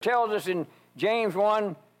tells us in James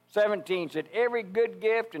 1:17, said, every good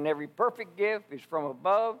gift and every perfect gift is from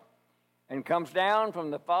above and comes down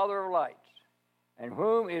from the Father of lights, and in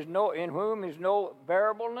whom is no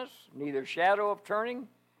variableness, neither shadow of turning.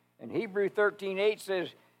 And Hebrews 13:8 says,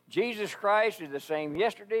 Jesus Christ is the same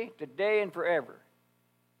yesterday, today, and forever.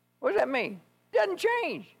 What does that mean? It doesn't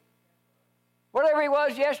change. Whatever he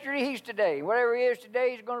was yesterday, he's today. Whatever he is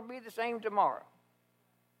today, he's going to be the same tomorrow.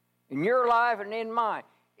 In your life and in mine,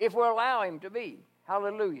 if we'll allow him to be.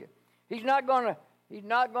 Hallelujah. He's not going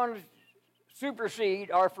to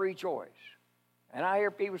supersede our free choice. And I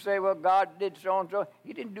hear people say, well, God did so and so.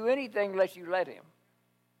 He didn't do anything unless you let him.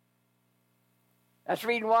 That's the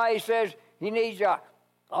reason why he says he needs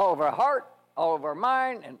all of our heart, all of our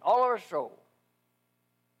mind, and all of our soul.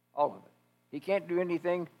 All of it. He can't do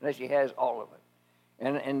anything unless he has all of it.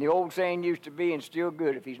 And the old saying used to be, and still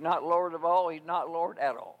good, if he's not Lord of all, he's not Lord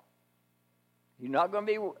at all. He's not going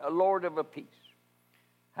to be a Lord of a piece.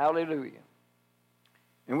 Hallelujah.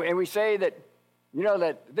 And we say that,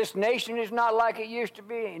 that this nation is not like it used to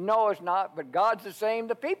be. No, it's not, but God's the same.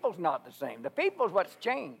 The people's not the same. The people's what's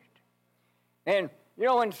changed. And,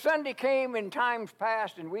 when Sunday came in times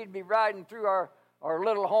past and we'd be riding through our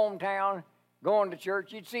little hometown going to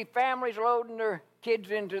church, you'd see families loading their kids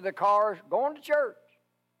into the cars, going to church.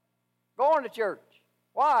 Going to church.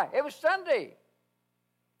 Why? It was Sunday.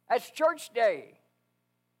 That's church day.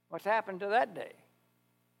 What's happened to that day?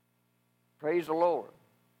 Praise the Lord.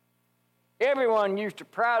 Everyone used to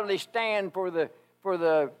proudly stand for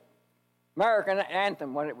the American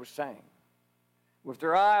anthem when it was sang, with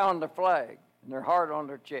their eye on the flag and their heart on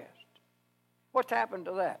their chest. What's happened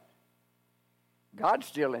to that? God's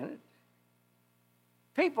still in it.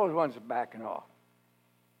 People are the ones that are backing off.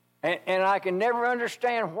 And I can never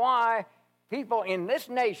understand why people in this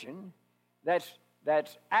nation that's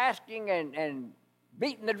asking and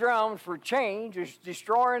beating the drums for change is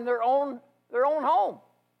destroying their own home.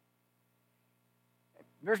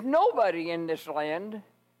 There's nobody in this land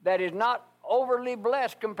that is not overly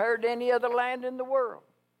blessed compared to any other land in the world.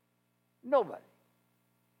 Nobody.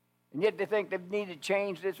 And yet they think they need to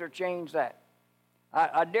change this or change that.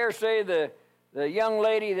 I dare say the young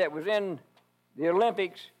lady that was in the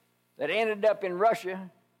Olympics that ended up in Russia,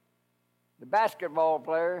 the basketball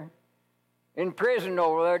player, in prison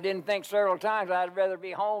over there, didn't think several times, I'd rather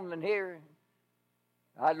be home than here.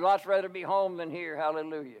 I'd lots rather be home than here.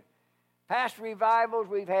 Hallelujah. Past revivals,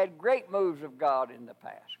 we've had great moves of God in the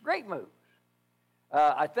past. Great moves.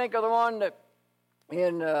 I think of the one that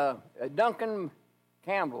in Duncan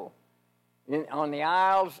Campbell on the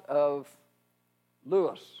Isles of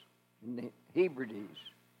Lewis in the Hebrides.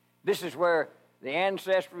 This is where the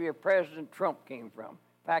ancestry of President Trump came from.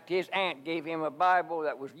 In fact, his aunt gave him a Bible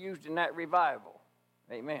that was used in that revival.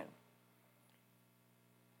 Amen.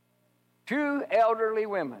 2 elderly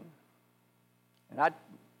women. And I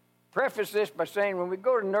preface this by saying when we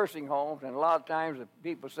go to nursing homes, and a lot of times the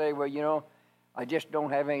people say, well, I just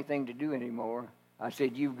don't have anything to do anymore. I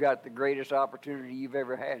said, you've got the greatest opportunity you've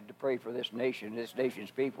ever had to pray for this nation, this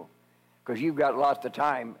nation's people, because you've got lots of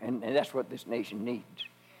time, and that's what this nation needs.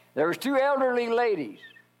 There was 2 elderly ladies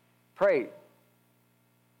prayed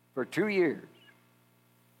for 2 years.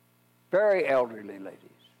 Very elderly ladies,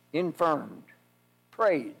 infirmed,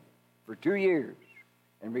 prayed for 2 years,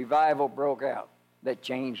 and revival broke out that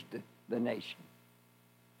changed the nation.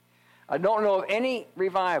 I don't know of any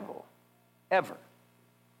revival ever,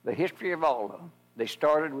 the history of all of them, they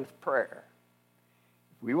started with prayer.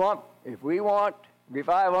 If we want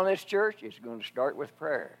revival in this church, it's going to start with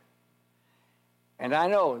prayer. And I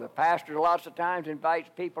know the pastor lots of times invites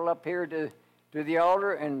people up here to the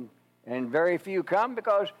altar, and very few come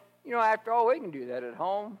because, after all, we can do that at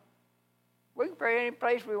home. We can pray any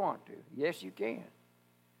place we want to. Yes, you can.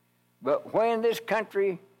 But when this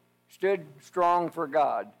country stood strong for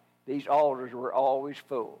God, these altars were always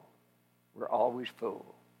full. Were always full.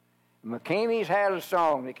 McCamey's had a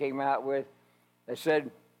song they came out with that said,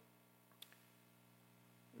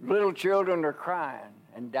 little children are crying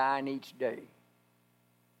and dying each day.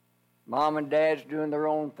 Mom and Dad's doing their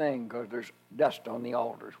own thing because there's dust on the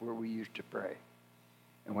altars where we used to pray.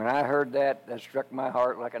 And when I heard that, that struck my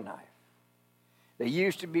heart like a knife. They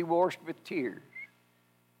used to be washed with tears,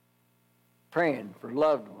 praying for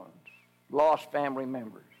loved ones, lost family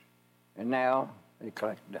members, and now they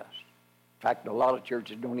collect dust. In fact, a lot of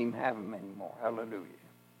churches don't even have them anymore. Hallelujah.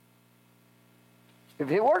 If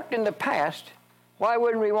it worked in the past, why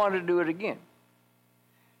wouldn't we want to do it again?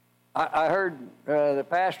 I heard the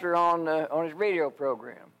pastor on his radio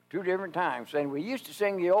program 2 different times saying, we used to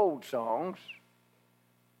sing the old songs.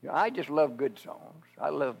 I just love good songs. I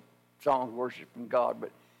love songs worshiping God, but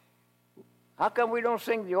How come we don't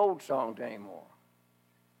sing the old songs anymore?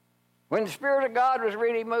 When the Spirit of God was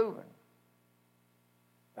really moving.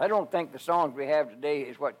 I don't think the songs we have today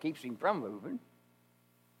is what keeps him from moving.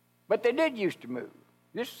 But they did used to move.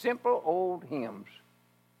 Just simple old hymns.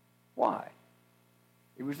 Why?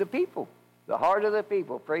 It was the people, the heart of the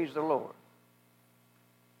people. Praise the Lord.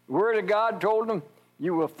 The Word of God told them,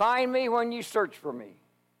 you will find me when you search for me.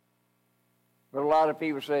 But a lot of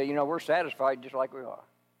people say, you know, we're satisfied just like we are.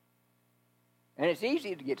 And it's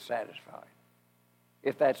easy to get satisfied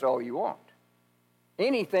if that's all you want.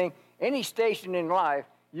 Anything, any station in life,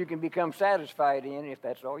 you can become satisfied in if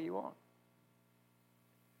that's all you want.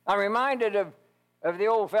 I'm reminded of the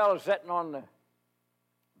old fellow sitting on the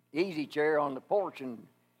easy chair on the porch and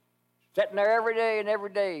sitting there every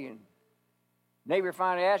day. And neighbor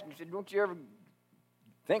finally asked him, he said, don't you ever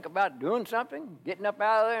think about doing something, getting up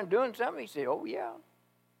out of there and doing something? He said, oh, yeah.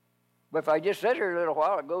 But if I just sit here a little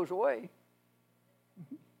while, it goes away.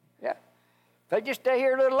 Yeah. If I just stay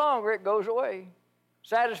here a little longer, it goes away.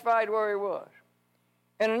 Satisfied where he was.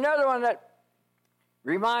 And another one that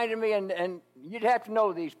reminded me, and you'd have to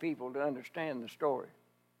know these people to understand the story.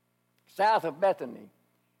 South of Bethany,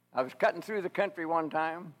 I was cutting through the country one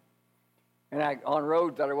time, and on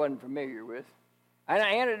roads that I wasn't familiar with. And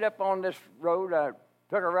I ended up on this road. I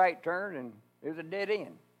took a right turn, and it was a dead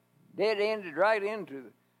end. Dead ended right into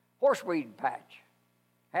the horseweed patch,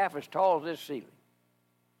 half as tall as this ceiling.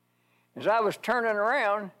 As I was turning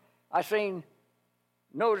around, I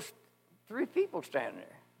noticed 3 people standing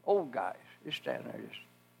there, old guys, just standing there, just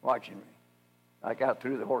watching me. I got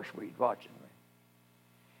through the horseweed watching me.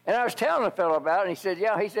 And I was telling a fellow about it, and he said,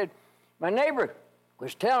 yeah, my neighbor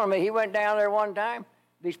was telling me he went down there one time.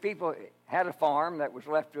 These people had a farm that was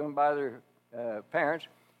left to them by their parents,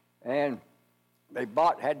 and they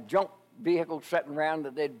had junk vehicles sitting around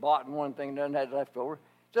that they'd bought and one thing and done had left over.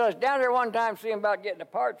 So I was down there one time seeing about getting a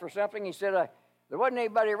part for something. He said, there wasn't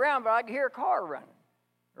anybody around, but I could hear a car running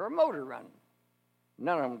or a motor running.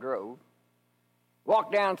 None of them drove.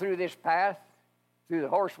 Walked down through this path, through the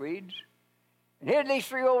horseweeds, and here these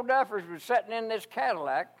 3 old duffers were sitting in this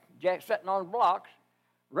Cadillac, sitting on blocks,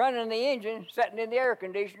 running the engine, sitting in the air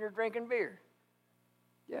conditioner, drinking beer.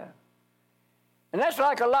 Yeah. And that's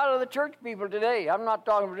like a lot of the church people today. I'm not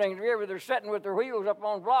talking about drinking beer, but they're sitting with their wheels up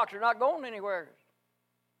on blocks. They're not going anywhere.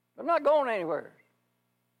 They're not going anywhere.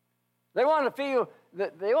 They want to feel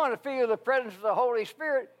the presence of the Holy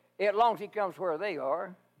Spirit as long as He comes where they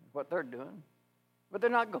are, what they're doing. But they're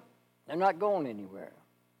not going anywhere.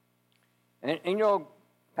 And you know,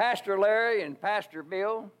 Pastor Larry and Pastor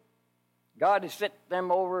Bill, God has set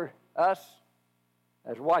them over us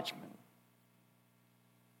as watchmen.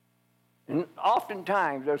 And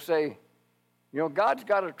oftentimes they'll say, you know, God's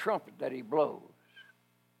got a trumpet that He blows.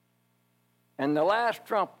 And the last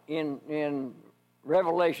trump in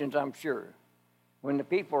Revelations, I'm sure, when the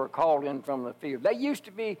people are called in from the field. They used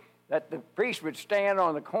to be that the priest would stand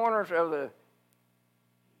on the corners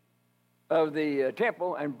of the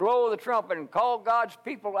temple and blow the trumpet and call God's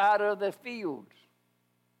people out of the fields.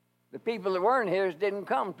 The people that weren't his didn't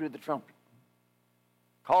come to the trumpet.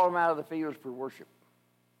 Call them out of the fields for worship.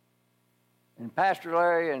 And Pastor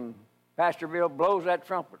Larry and Pastor Bill blows that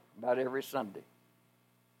trumpet about every Sunday,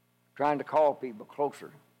 trying to call people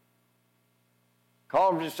closer.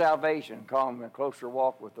 Call them to salvation, call them a closer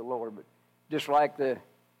walk with the Lord. But just like the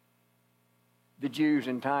Jews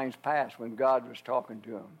in times past when God was talking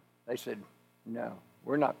to them, they said, no,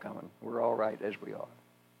 we're not coming. We're all right as we are.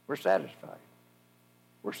 We're satisfied.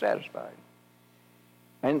 We're satisfied.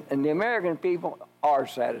 And the American people are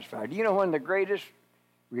satisfied. You know when the greatest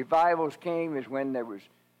revivals came is when there was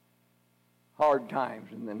hard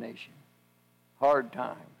times in the nation. Hard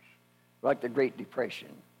times. Like the Great Depression.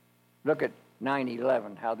 Look at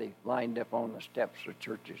 9/11, how they lined up on the steps of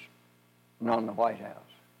churches and on the White House.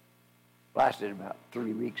 Lasted about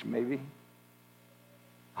 3 weeks maybe.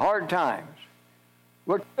 Hard times.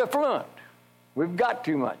 We're too affluent. We've got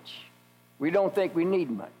too much. We don't think we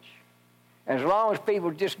need much. As long as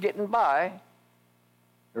people just getting by,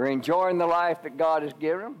 they're enjoying the life that God has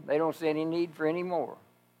given them, they don't see any need for any more.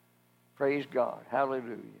 Praise God.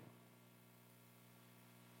 Hallelujah.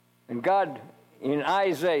 And God, in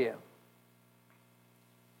Isaiah,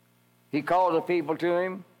 He called the people to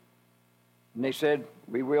Him, and they said,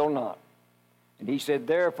 we will not. And He said,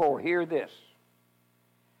 therefore, hear this.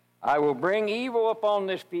 I will bring evil upon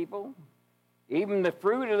this people, even the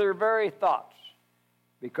fruit of their very thoughts,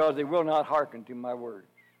 because they will not hearken to my words.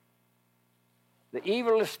 The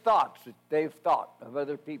evilest thoughts that they've thought of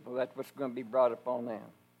other people, that's what's going to be brought upon them.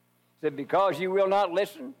 He said, because you will not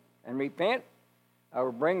listen and repent, I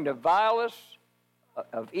will bring the vilest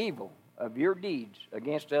of evil of your deeds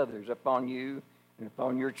against others upon you and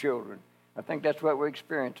upon your children. I think that's what we're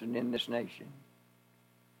experiencing in this nation.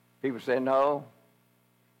 People say, no,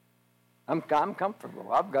 I'm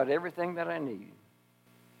comfortable. I've got everything that I need.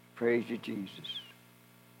 Praise you, Jesus.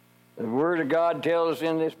 The Word of God tells us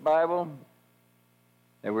in this Bible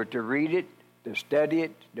that we're to read it, to study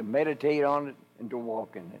it, to meditate on it, and to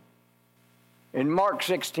walk in it. In Mark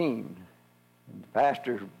 16, the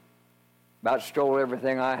pastor about stole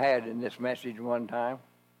everything I had in this message one time,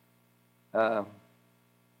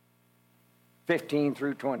 15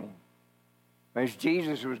 through 20. As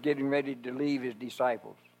Jesus was getting ready to leave his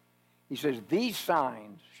disciples, he says, these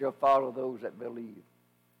signs shall follow those that believe.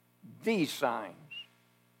 These signs,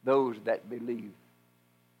 those that believe.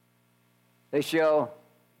 They shall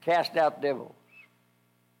cast out devils.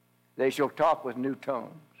 They shall talk with new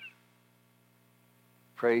tongues.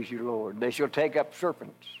 Praise you, Lord. They shall take up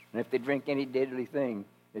serpents, and if they drink any deadly thing,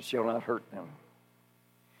 it shall not hurt them.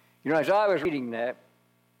 You know, as I was reading that,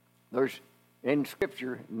 there's in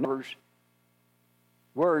Scripture, numbers,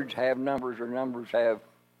 words have numbers, or numbers have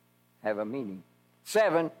a meaning.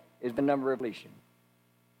 7 is the number of completion.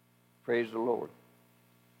 Praise the Lord.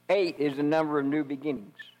 8 is the number of new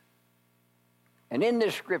beginnings. And in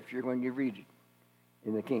this Scripture, when you read it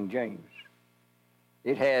in the King James,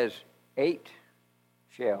 it has 8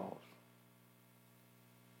 shells.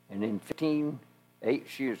 And in 17,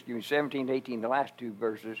 18, the last two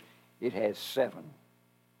verses, it has 7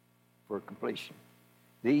 for completion.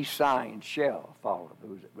 These signs shall follow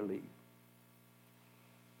those that believe.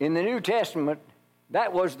 In the New Testament,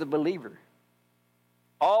 that was the believer.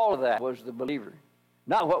 All of that was the believer.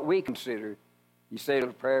 Not what we consider. You say a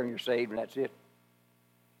little prayer and you're saved and that's it.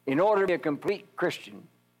 In order to be a complete Christian,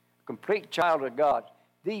 a complete child of God,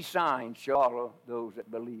 these signs shall follow those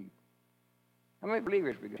that believe. How many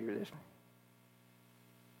believers we got here this morning?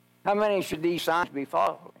 How many should these signs be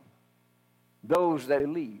following? Those that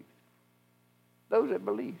believe. Those that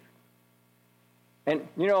believe. And,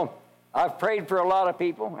 you know, I've prayed for a lot of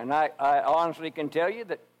people, and I honestly can tell you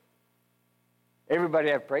that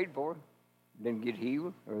everybody I've prayed for didn't get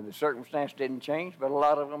healed, or the circumstance didn't change, but a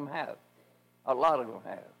lot of them have. A lot of them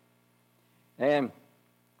have. And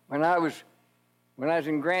when I was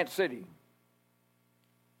in Grant City,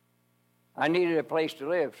 I needed a place to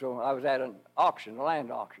live, so I was at an auction, a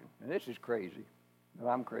land auction. And this is crazy. But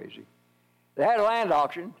I'm crazy. They had a land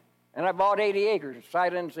auction, and I bought 80 acres,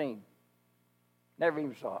 sight unseen. Never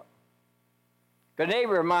even saw it. A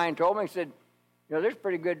neighbor of mine told me, he said, you know, there's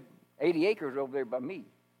pretty good 80 acres over there by me.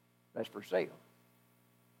 That's for sale.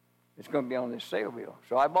 It's going to be on this sale bill.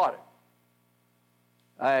 So I bought it.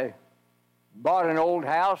 I bought an old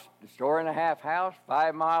house, a story-and-a-half house,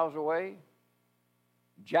 5 miles away,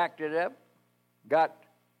 jacked it up, got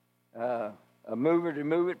a mover to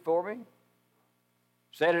move it for me,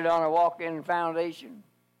 set it on a walk-in foundation,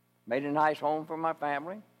 made a nice home for my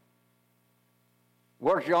family,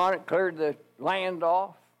 worked on it, cleared the land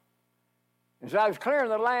off. As I was clearing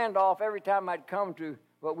the land off, every time I'd come to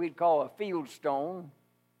what we'd call a field stone,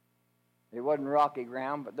 it wasn't rocky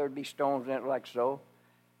ground, but there'd be stones in it like so,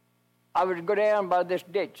 I would go down by this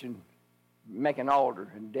ditch and make an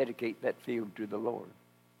altar and dedicate that field to the Lord.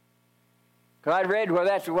 Because I'd read, well,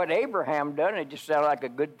 that's what Abraham done. It just sounded like a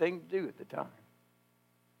good thing to do at the time.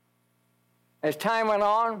 As time went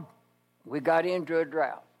on, we got into a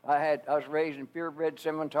drought. I was raising purebred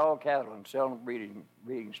Simmental cattle and selling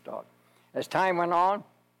breeding stock. As time went on,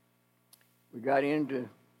 we got into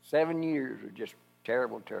 7 years of just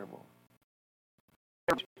terrible, terrible.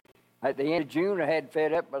 At the end of June, I had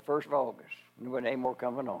fed up by the 1st of August. There wasn't any more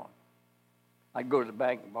coming on. I'd go to the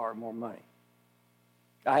bank and borrow more money.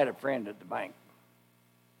 I had a friend at the bank.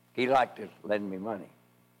 He liked to lend me money.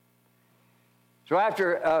 So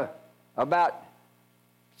after about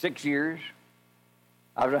 6 years,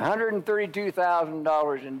 I was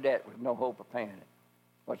 $132,000 in debt with no hope of paying it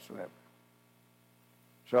whatsoever.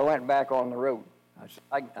 So I went back on the road. I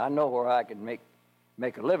said, I know where I can make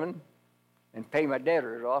a living and pay my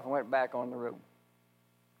debtors off, and went back on the road.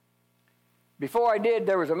 Before I did,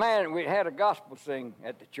 there was a man, we had a gospel sing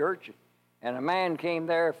at the church, and a man came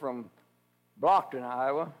there from Blockton,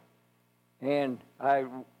 Iowa, and I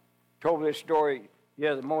told this story the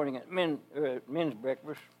other morning at men's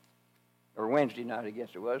breakfast, or Wednesday night, I guess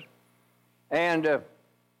it was, and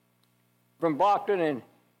from Blockton, and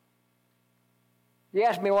he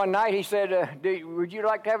asked me one night, he said, would you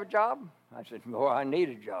like to have a job? I said, well, I need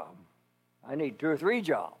a job. I need 2 or 3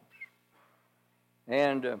 jobs.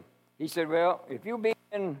 And he said, well, if you'll be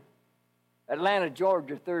in Atlanta,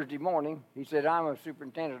 Georgia, Thursday morning, he said, I'm a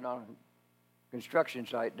superintendent on a construction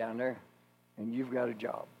site down there, and you've got a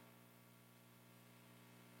job.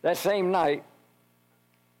 That same night,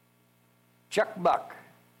 Chuck Buck,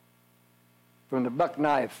 from the Buck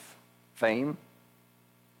Knife fame,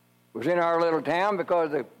 was in our little town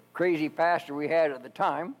because the crazy pastor we had at the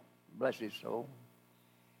time, bless his soul,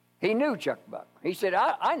 he knew Chuck Buck. He said,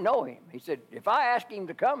 I know him. He said, if I ask him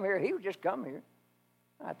to come here, he would just come here.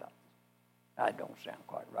 I thought, that don't sound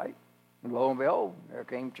quite right. And lo and behold, there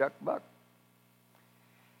came Chuck Buck.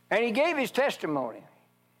 And he gave his testimony,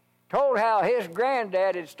 told how his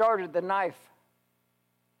granddad had started the knife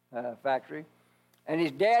factory, and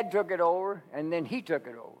his dad took it over, and then he took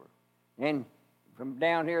it over, and from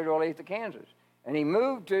down here to Olathe, Kansas. And he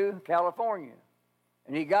moved to California.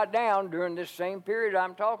 And he got down during this same period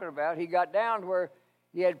I'm talking about, he got down to where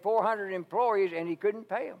he had 400 employees and he couldn't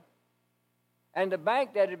pay them. And the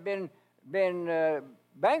bank that had been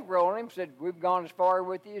bankrolling him said, we've gone as far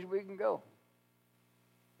with you as we can go.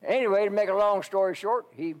 Anyway, to make a long story short,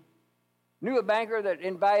 he knew a banker that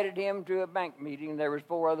invited him to a bank meeting. There was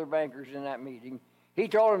 4 other bankers in that meeting. He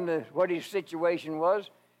told him what his situation was,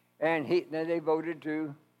 and then they voted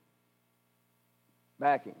to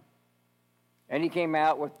back him. And he came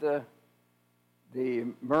out with the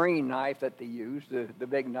marine knife that they used, the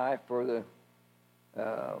big knife for the,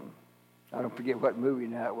 I don't forget what movie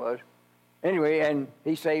now it was. Anyway, and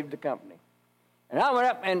he saved the company. And I went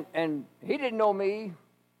up, and he didn't know me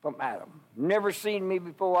from Adam. Never seen me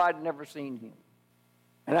before, I'd never seen him.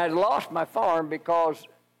 And I'd lost my farm because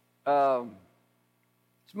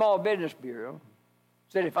Small Business Bureau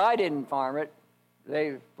said if I didn't farm it,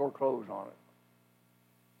 they foreclosed on it.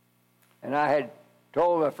 And I had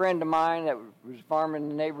told a friend of mine that was farming in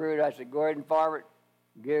the neighborhood, I said, go ahead and farm it.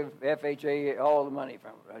 Give FHA all the money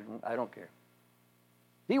from it. I don't care.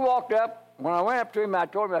 He walked up. When I went up to him, I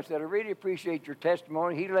told him, I said, I really appreciate your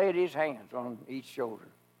testimony. He laid his hands on each shoulder.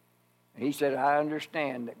 And he said, I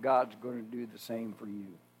understand that God's going to do the same for you.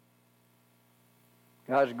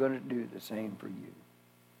 God's going to do the same for you.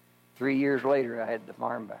 3 years later, I had the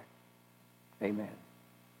farm back. Amen.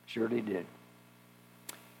 Surely did.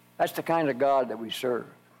 That's the kind of God that we serve.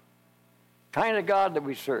 Kind of God that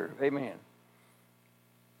we serve. Amen.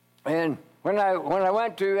 And when I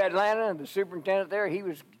went to Atlanta, the superintendent there, he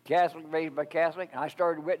was Catholic, raised by Catholic, and I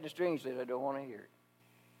started witnessing to him. He said, I don't want to hear it.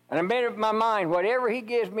 And I made up my mind, whatever he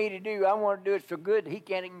gives me to do, I want to do it so good that he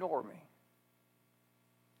can't ignore me.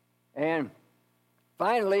 And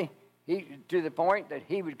finally, to the point that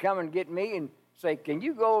he would come and get me and say, can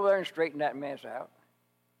you go over there and straighten that mess out?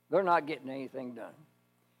 They're not getting anything done.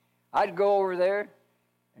 I'd go over there,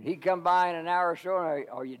 and he'd come by in an hour or so, and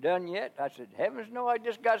are you done yet? I said, heavens no, I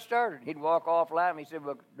just got started. He'd walk off laughing. He said,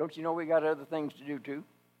 well, don't you know we got other things to do too?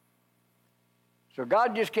 So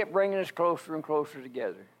God just kept bringing us closer and closer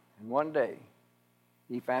together. And one day,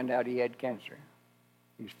 he found out he had cancer.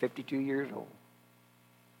 He was 52 years old.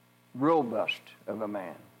 Robust of a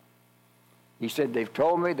man. He said, they've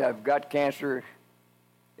told me that I've got cancer.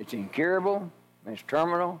 It's incurable, and it's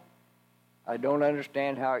terminal. I don't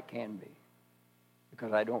understand how it can be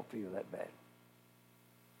because I don't feel that bad.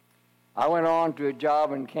 I went on to a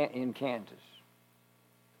job in Kansas,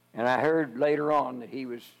 and I heard later on that he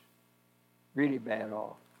was really bad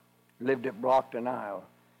off. Lived at Brockton, Iowa.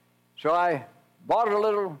 So I bought a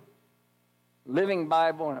little Living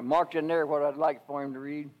Bible, and I marked in there what I'd like for him to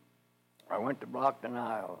read. I went to Brockton,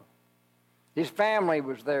 Iowa. His family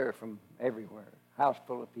was there from everywhere, house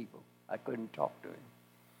full of people. I couldn't talk to him.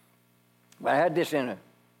 But I had this in a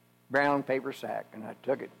brown paper sack, and I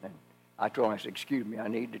took it, and I told him, I said, excuse me, I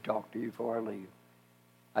need to talk to you before I leave.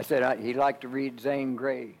 I said, he liked to read Zane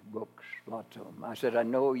Grey books, lots of them. I said, I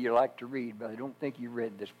know you like to read, but I don't think you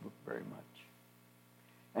read this book very much.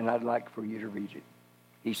 And I'd like for you to read it.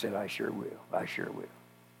 He said, I sure will. I sure will.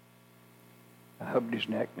 I hugged his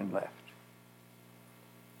neck and left.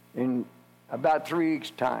 In about 3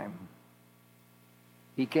 weeks' time,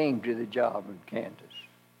 he came to the job in Kansas.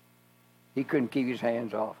 He couldn't keep his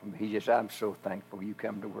hands off him. He just, I'm so thankful you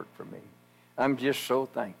come to work for me. I'm just so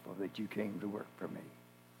thankful that you came to work for me.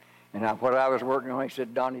 And what I was working on, he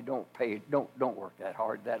said, Donnie, don't work that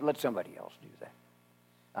hard. Let somebody else do that.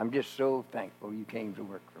 I'm just so thankful you came to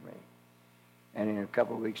work for me. And in a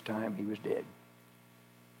couple of weeks' time, he was dead.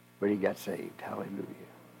 But he got saved. Hallelujah.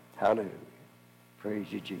 Hallelujah. Praise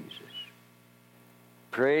you, Jesus.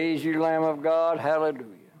 Praise you, Lamb of God. Hallelujah.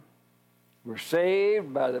 We're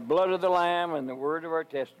saved by the blood of the Lamb and the word of our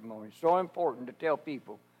testimony. It's so important to tell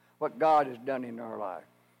people what God has done in our life.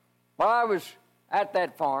 While I was at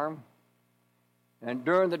that farm, and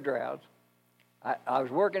during the drought, I was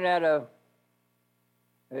working at a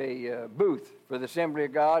booth for the Assembly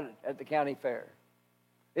of God at the county fair.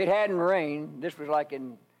 It hadn't rained. This was like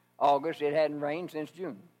in August. It hadn't rained since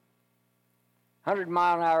June.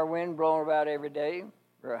 100-mile-an-hour wind blowing about every day,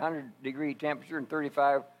 or 100-degree temperature and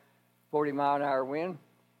 35, 40-mile-an-hour wind.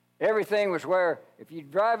 Everything was where if you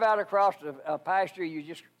drive out across a pasture, you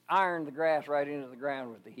just iron the grass right into the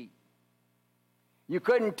ground with the heat. You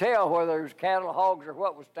couldn't tell whether there was cattle, hogs, or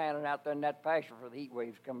what was standing out there in that pasture for the heat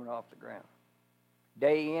waves coming off the ground.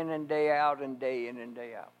 Day in and day out and day in and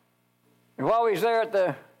day out. And while we was there at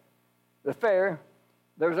the fair,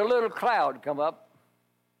 there was a little cloud come up.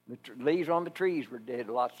 The leaves on the trees were dead,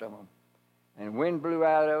 lots of them. And wind blew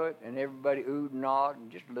out of it, and everybody oohed and awed,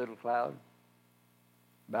 and just a little cloud.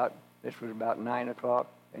 This was about 9 o'clock,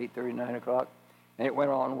 8:30, 9 o'clock, and it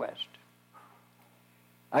went on west.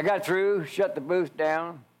 I got through, shut the booth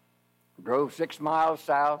down, drove 6 miles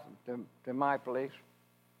south to my place,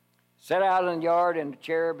 sat out in the yard in the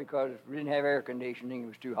chair because we didn't have air conditioning. It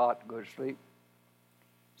was too hot to go to sleep.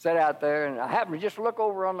 Sat out there, and I happened to just look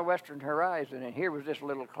over on the western horizon, and here was this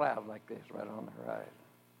little cloud like this right on the horizon.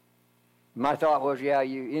 My thought was, yeah,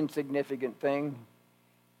 you insignificant thing.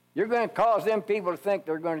 You're going to cause them people to think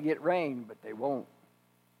they're going to get rain, but they won't.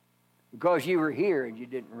 Because you were here and you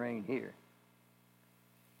didn't rain here.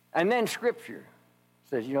 And then Scripture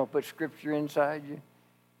says, you don't put Scripture inside you.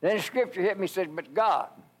 Then Scripture hit me and said, but God,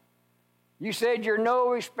 you said you're no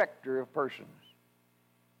respecter of persons.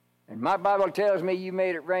 And my Bible tells me you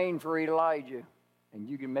made it rain for Elijah, and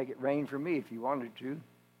you can make it rain for me if you wanted to.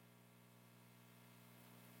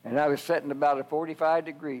 And I was sitting about a 45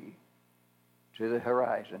 degree to the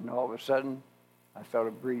horizon, and all of a sudden, I felt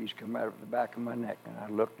a breeze come out of the back of my neck, and I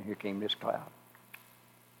looked, and here came this cloud.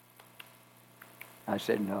 I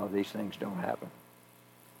said, no, these things don't happen.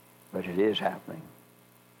 But it is happening.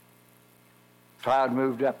 Cloud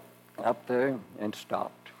moved up there and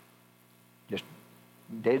stopped. Just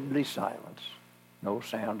deadly silence. No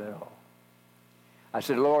sound at all. I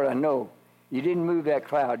said, Lord, I know you didn't move that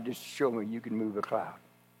cloud just to show me you can move a cloud.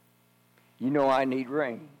 You know I need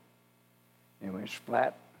rain. And it went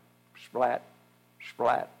splat, splat,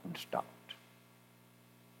 splat, and stopped.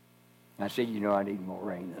 I said, you know I need more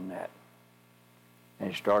rain than that.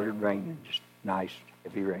 And it started raining, just nice,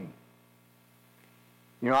 heavy rain.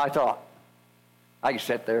 You know, I thought I could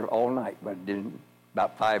sit there all night, but it didn't.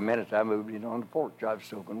 About 5 minutes, I moved in on the porch. I was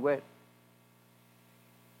soaking wet.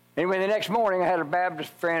 Anyway, the next morning, I had a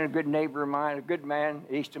Baptist friend, a good neighbor of mine, a good man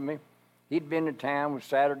east of me. He'd been in town. It was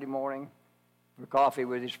Saturday morning for coffee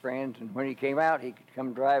with his friends, and when he came out, he could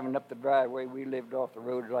come driving up the driveway. We lived off the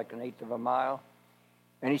road like an eighth of a mile.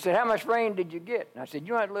 And he said, how much rain did you get? And I said,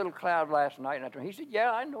 you had a little cloud last night. And I told him, he said,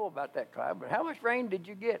 yeah, I know about that cloud, but how much rain did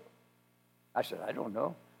you get? I said, I don't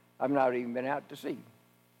know. I've not even been out to see.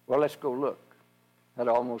 Well, let's go look. Had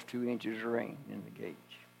almost 2 inches of rain in the gauge.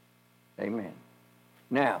 Amen.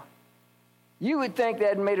 Now, you would think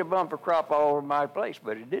that made a bumper crop all over my place,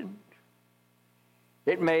 but it didn't.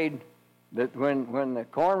 It made that when the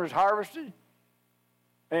corn was harvested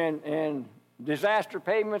and disaster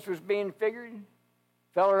payments was being figured,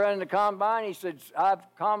 fellow running the combine, he said, I've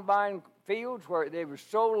combined fields where they were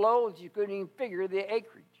so low that you couldn't even figure the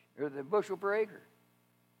acreage or the bushel per acre.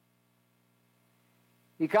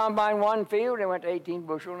 He combined one field and went to 18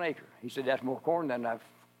 bushel an acre. He said, that's more corn than I've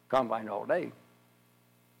combined all day.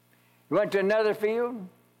 He went to another field,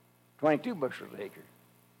 22 bushels an acre.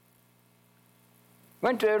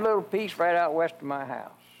 Went to a little piece right out west of my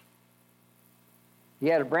house. He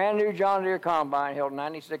had a brand new John Deere combine, held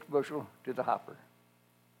 96 bushel to the hopper.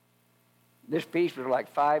 This piece was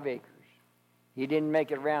like 5 acres. He didn't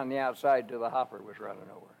make it around the outside till the hopper was running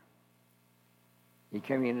over. He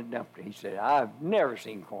came in and dumped it. He said, I've never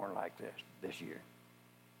seen corn like this year.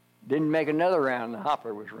 Didn't make another round, the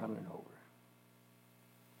hopper was running over.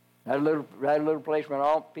 That little place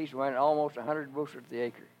piece went almost 100 bushels to the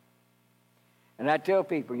acre. And I tell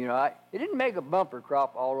people, you know, it didn't make a bumper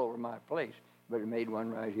crop all over my place, but it made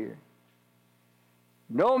one right here.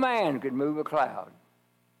 No man could move a cloud.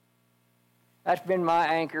 That's been my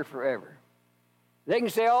anchor forever. They can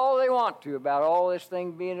say all they want to about all this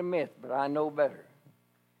thing being a myth, but I know better.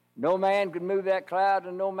 No man could move that cloud,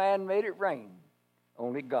 and no man made it rain.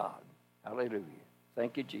 Only God. Hallelujah.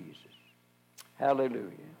 Thank you, Jesus.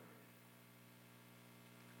 Hallelujah.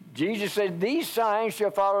 Jesus said, these signs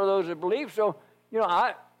shall follow those that believe. So, you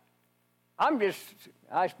know, I'm just,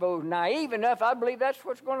 I suppose, naive enough. I believe that's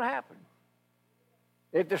what's going to happen.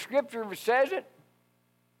 If the Scripture says it,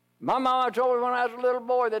 my mama told me when I was a little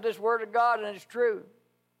boy that this Word of God, and it's true.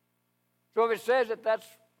 So if it says it, that's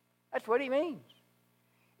what He means.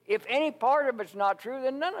 If any part of it's not true,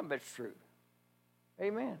 then none of it's true.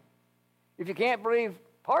 Amen. If you can't believe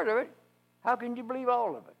part of it, how can you believe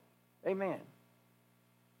all of it? Amen.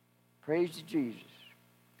 Praise to Jesus.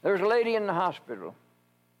 There was a lady in the hospital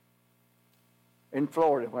in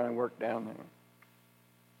Florida when I worked down there.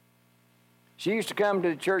 She used to come to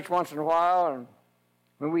the church once in a while, and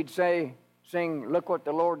when we'd sing, "Look what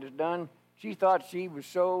the Lord has done," she thought she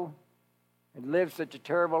was had lived such a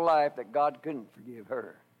terrible life that God couldn't forgive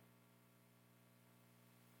her.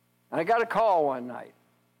 And I got a call one night.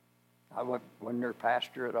 I wasn't her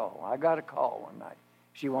pastor at all. I got a call one night.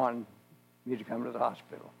 She wanted me to come to the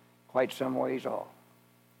hospital, quite some ways off.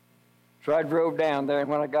 So I drove down there, and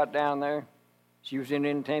when I got down there, she was in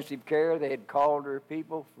intensive care. They had called her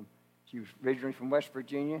people. She was originally from West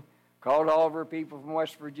Virginia. Called all of her people from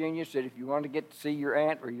West Virginia, said, if you want to get to see your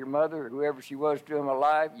aunt or your mother or whoever she was to them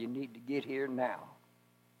alive, you need to get here now,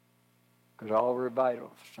 because all of her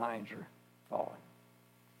vital signs are falling.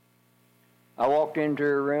 I walked into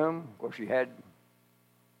her room. Of course, she had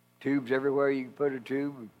tubes everywhere you could put a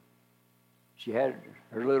tube. She had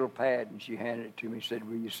her little pad, and she handed it to me, said,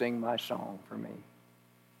 will you sing my song for me?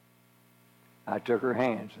 I took her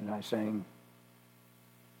hands, and I sang,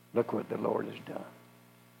 "Look what the Lord has done."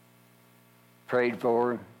 Prayed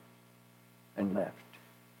for her and left.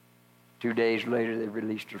 2 days later, they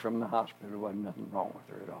released her from the hospital. There wasn't nothing wrong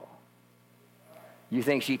with her at all. You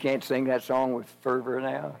think she can't sing that song with fervor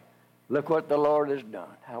now? Look what the Lord has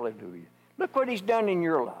done. Hallelujah. Look what he's done in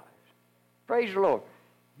your lives. Praise the Lord.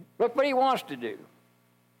 Look what he wants to do.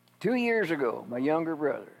 2 years ago, my younger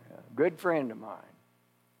brother, a good friend of mine,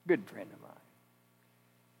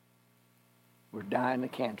 was dying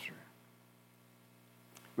of cancer.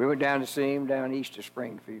 We went down to see him down east of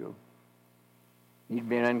Springfield. He'd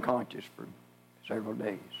been unconscious for several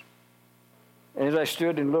days. And as I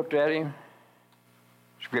stood and looked at him,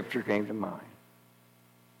 Scripture came to mind.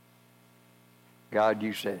 God,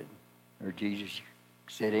 you said, or Jesus, you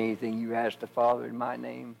said, anything you ask the Father in my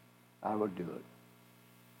name, I will do it.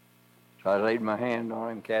 So I laid my hand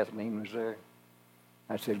on him. Kathleen was there.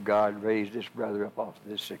 I said, God, raise this brother up off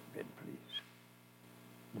this sick bed, please.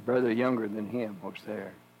 The brother younger than him was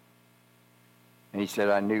there. And he said,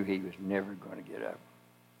 I knew he was never going to get up.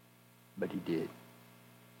 But he did.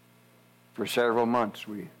 For several months,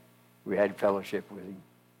 we had fellowship with him.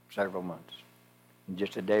 Several months. In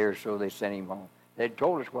just a day or so, they sent him home. They had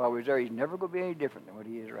told us while we was there, he's never going to be any different than what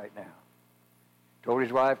he is right now. Told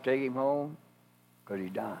his wife, take him home, because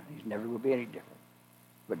he's dying. He's never going to be any different.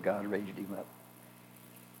 But God raised him up.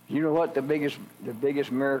 You know what the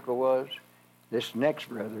biggest miracle was? This next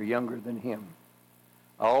brother, younger than him.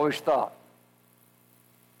 I always thought,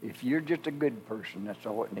 if you're just a good person, that's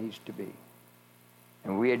all it needs to be.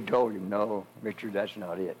 And we had told him, no, Richard, that's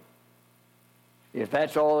not it. If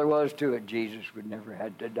that's all there was to it, Jesus would never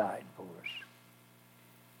have to die for us.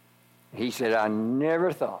 He said, I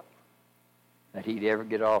never thought that he'd ever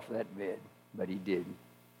get off that bed, but he did.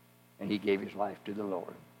 And he gave his life to the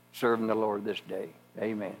Lord, serving the Lord this day.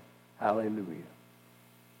 Amen. Hallelujah.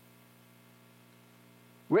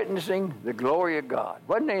 Witnessing the glory of God.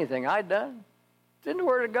 Wasn't anything I'd done. It's in the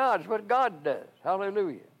Word of God. It's what God does.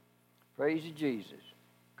 Hallelujah. Praise to Jesus.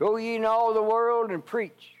 Go ye in all the world and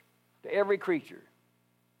preach to every creature.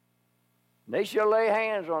 And they shall lay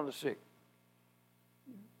hands on the sick.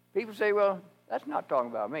 People say, well, that's not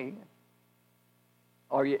talking about me.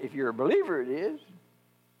 Or if you're a believer, it is.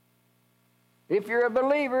 If you're a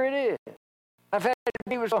believer, it is. I've had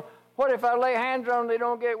people say, what if I lay hands on them and they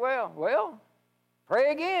don't get well? Well,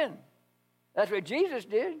 pray again. That's what Jesus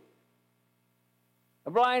did.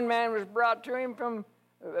 A blind man was brought to him from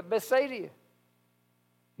Bethsaida.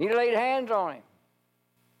 He laid hands on him.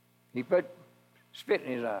 He put spit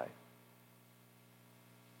in his eye.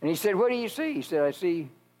 And he said, what do you see? He said, I see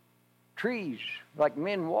trees like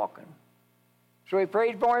men walking. So he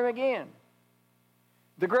prayed for him again.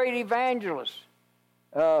 The great evangelist,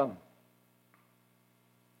 I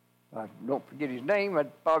don't forget his name, I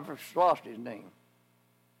probably lost his name.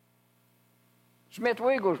 Smith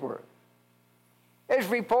Wigglesworth. It's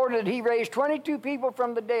reported that he raised 22 people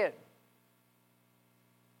from the dead.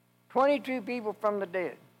 22 people from the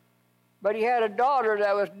dead. But he had a daughter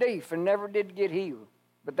that was deaf and never did get healed.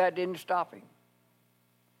 But that didn't stop him.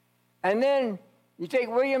 And then you take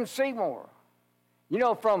William Seymour. You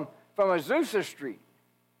know, from Azusa Street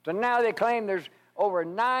to now they claim there's over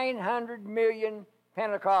 900 million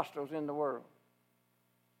Pentecostals in the world.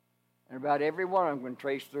 And about every one of them can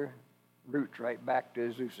trace their roots right back to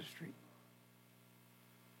Azusa Street.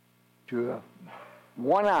 To a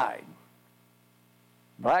one-eyed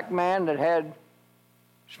black man that had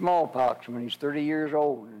smallpox when he's 30 years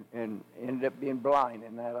old and ended up being blind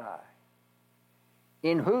in that eye.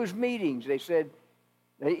 In whose meetings they said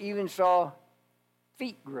they even saw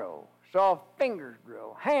feet grow, saw fingers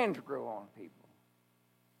grow, hands grow on people,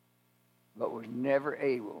 but was never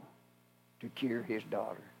able to cure his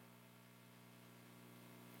daughter.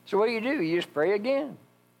 So what do? You just pray again.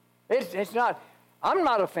 It's not, I'm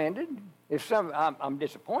not offended. I'm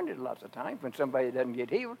disappointed lots of times when somebody doesn't get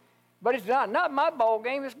healed, but it's not my ball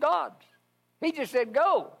game, it's God's. He just said,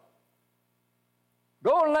 go.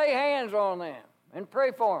 Go and lay hands on them and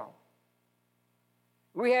pray for them.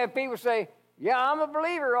 We have people say, yeah, I'm a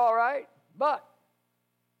believer, all right, but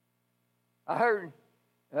I heard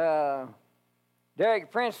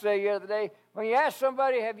Derek Prince say the other day, when you ask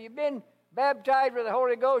somebody, have you been baptized with the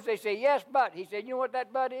Holy Ghost? They say, yes, but. He said, you know what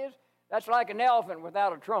that but is? That's like an elephant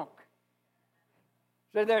without a trunk.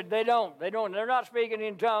 So they're not speaking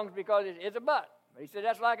in tongues because it's a but. But he said,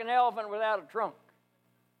 that's like an elephant without a trunk.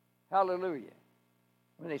 Hallelujah.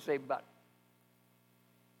 When they say but.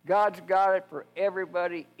 God's got it for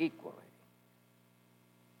everybody equally.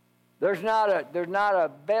 There's not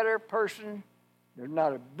a better person, there's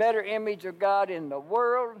not a better image of God in the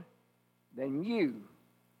world than you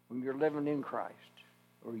when you're living in Christ,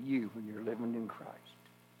 or you when you're living in Christ.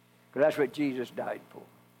 Because that's what Jesus died for.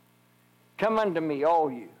 Come unto me,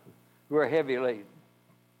 all you who are heavy laden.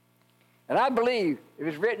 And I believe if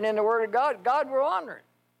it's written in the Word of God, God will honor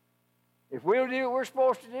it. If we'll do what we're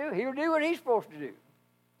supposed to do, He'll do what He's supposed to do.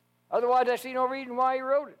 Otherwise, I see no reason why He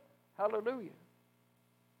wrote it. Hallelujah.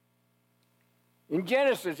 In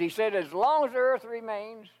Genesis, He said, as long as the earth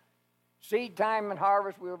remains, seed time and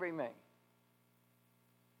harvest will remain.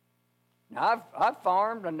 Now, I've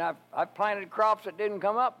farmed and I've planted crops that didn't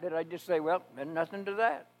come up. Did I just say, well, there's nothing to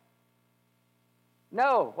that?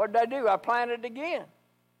 No. What did I do? I planted again.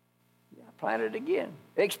 Yeah, I planted again.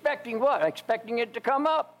 Expecting what? Expecting it to come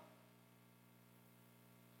up.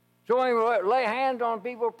 So when we lay hands on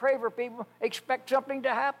people, pray for people, expect something to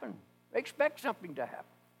happen. Expect something to happen.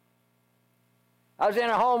 I was in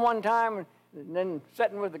a home one time and then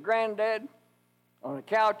sitting with the granddad on a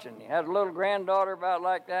couch, and he had a little granddaughter about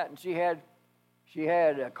like that, and she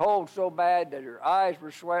had a cold so bad that her eyes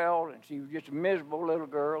were swelled, and she was just a miserable little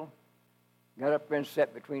girl. Got up there and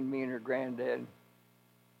sat between me and her granddad.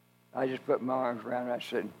 I just put my arms around her. I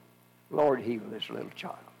said, Lord, heal this little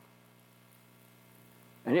child.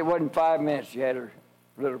 And it wasn't 5 minutes. She had her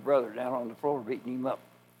little brother down on the floor beating him up.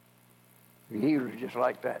 He healed her just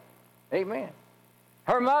like that. Amen.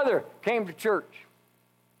 Her mother came to church.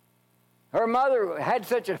 Her mother had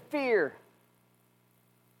such a fear.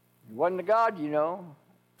 It wasn't a God,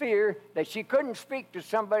 fear that she couldn't speak to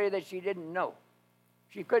somebody that she didn't know.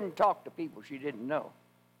 She couldn't talk to people she didn't know.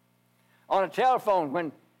 On a telephone,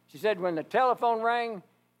 when the telephone rang,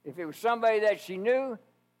 if it was somebody that she knew,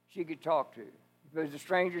 she could talk to. If it was a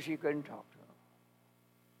stranger, she couldn't talk to them.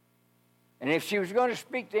 And if she was going to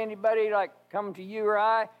speak to anybody like come to you or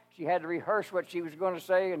I, she had to rehearse what she was going to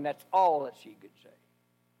say, and that's all that she could say.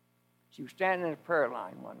 She was standing in a prayer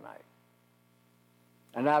line one night,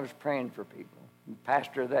 and I was praying for people. The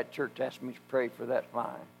pastor of that church asked me to pray for that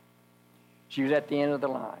line. She was at the end of the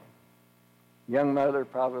line. Young mother,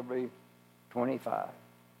 probably 25.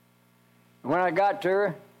 And when I got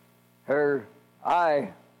to her eye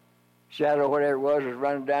shadow, whatever it was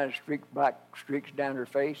running down black streaks down her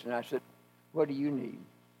face, and I said, what do you need?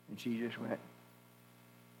 And she just went.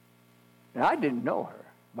 And I didn't know her,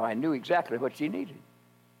 but I knew exactly what she needed.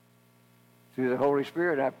 Through the Holy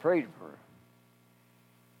Spirit, I prayed for her.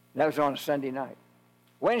 That was on a Sunday night.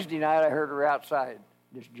 Wednesday night, I heard her outside,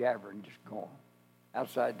 just jabbering, just going,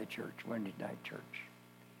 outside the church, Wednesday night church.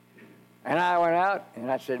 And I went out,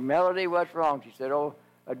 and I said, Melody, what's wrong? She said, oh,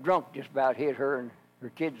 a drunk just about hit her and her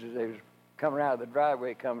kids as they was coming out of the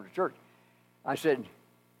driveway coming to church. I said,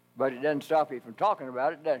 but it doesn't stop you from talking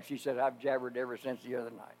about it, does it? She said, I've jabbered ever since the other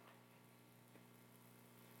night.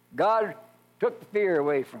 God took the fear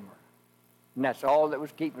away from her. And that's all that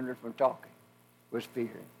was keeping her from talking, was fear.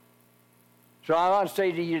 So I want to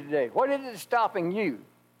say to you today, what is it stopping you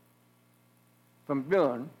from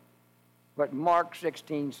doing what Mark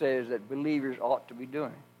 16 says that believers ought to be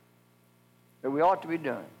doing? That we ought to be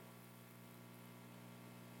doing.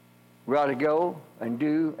 We ought to go and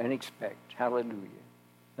do and expect. Hallelujah.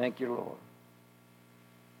 Thank you, Lord.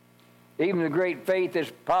 Even the great faith as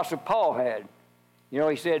Apostle Paul had.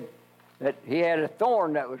 He said that he had a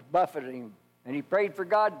thorn that was buffeting him, and he prayed to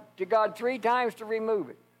God 3 times to remove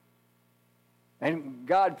it. And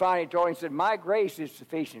God finally told him, he said, my grace is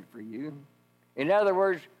sufficient for you. In other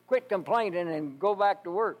words, quit complaining and go back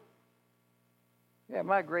to work. Yeah,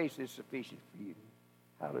 my grace is sufficient for you.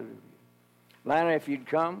 Hallelujah. Lana, if you'd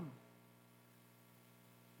come,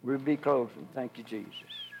 we'll be closing. Thank you, Jesus.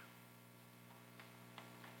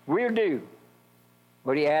 We'll do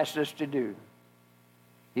what he asks us to do,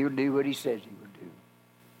 he'll do what he says he will do.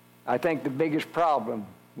 I think the biggest problem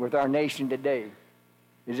with our nation today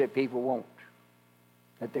is that people won't.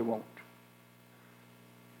 That they won't.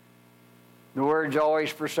 The word's always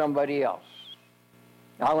for somebody else.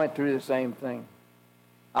 I went through the same thing.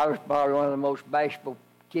 I was probably one of the most bashful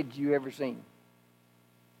kids you ever seen.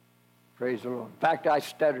 Praise the Lord. In fact, I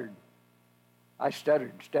stuttered.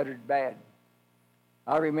 Stuttered bad.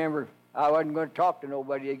 I remember I wasn't going to talk to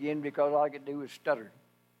nobody again because all I could do was stutter.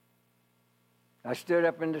 I stood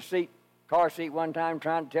up in the car seat one time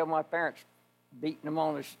trying to tell my parents, beating them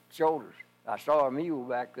on the shoulders. I saw a mule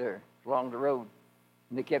back there along the road.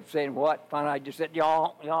 And they kept saying, what? Finally, I just said,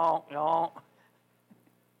 yonk, yonk, yonk.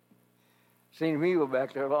 Seen a mule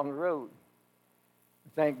back there along the road.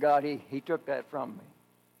 Thank God he took that from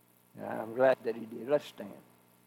me. And I'm glad that he did. Let's stand.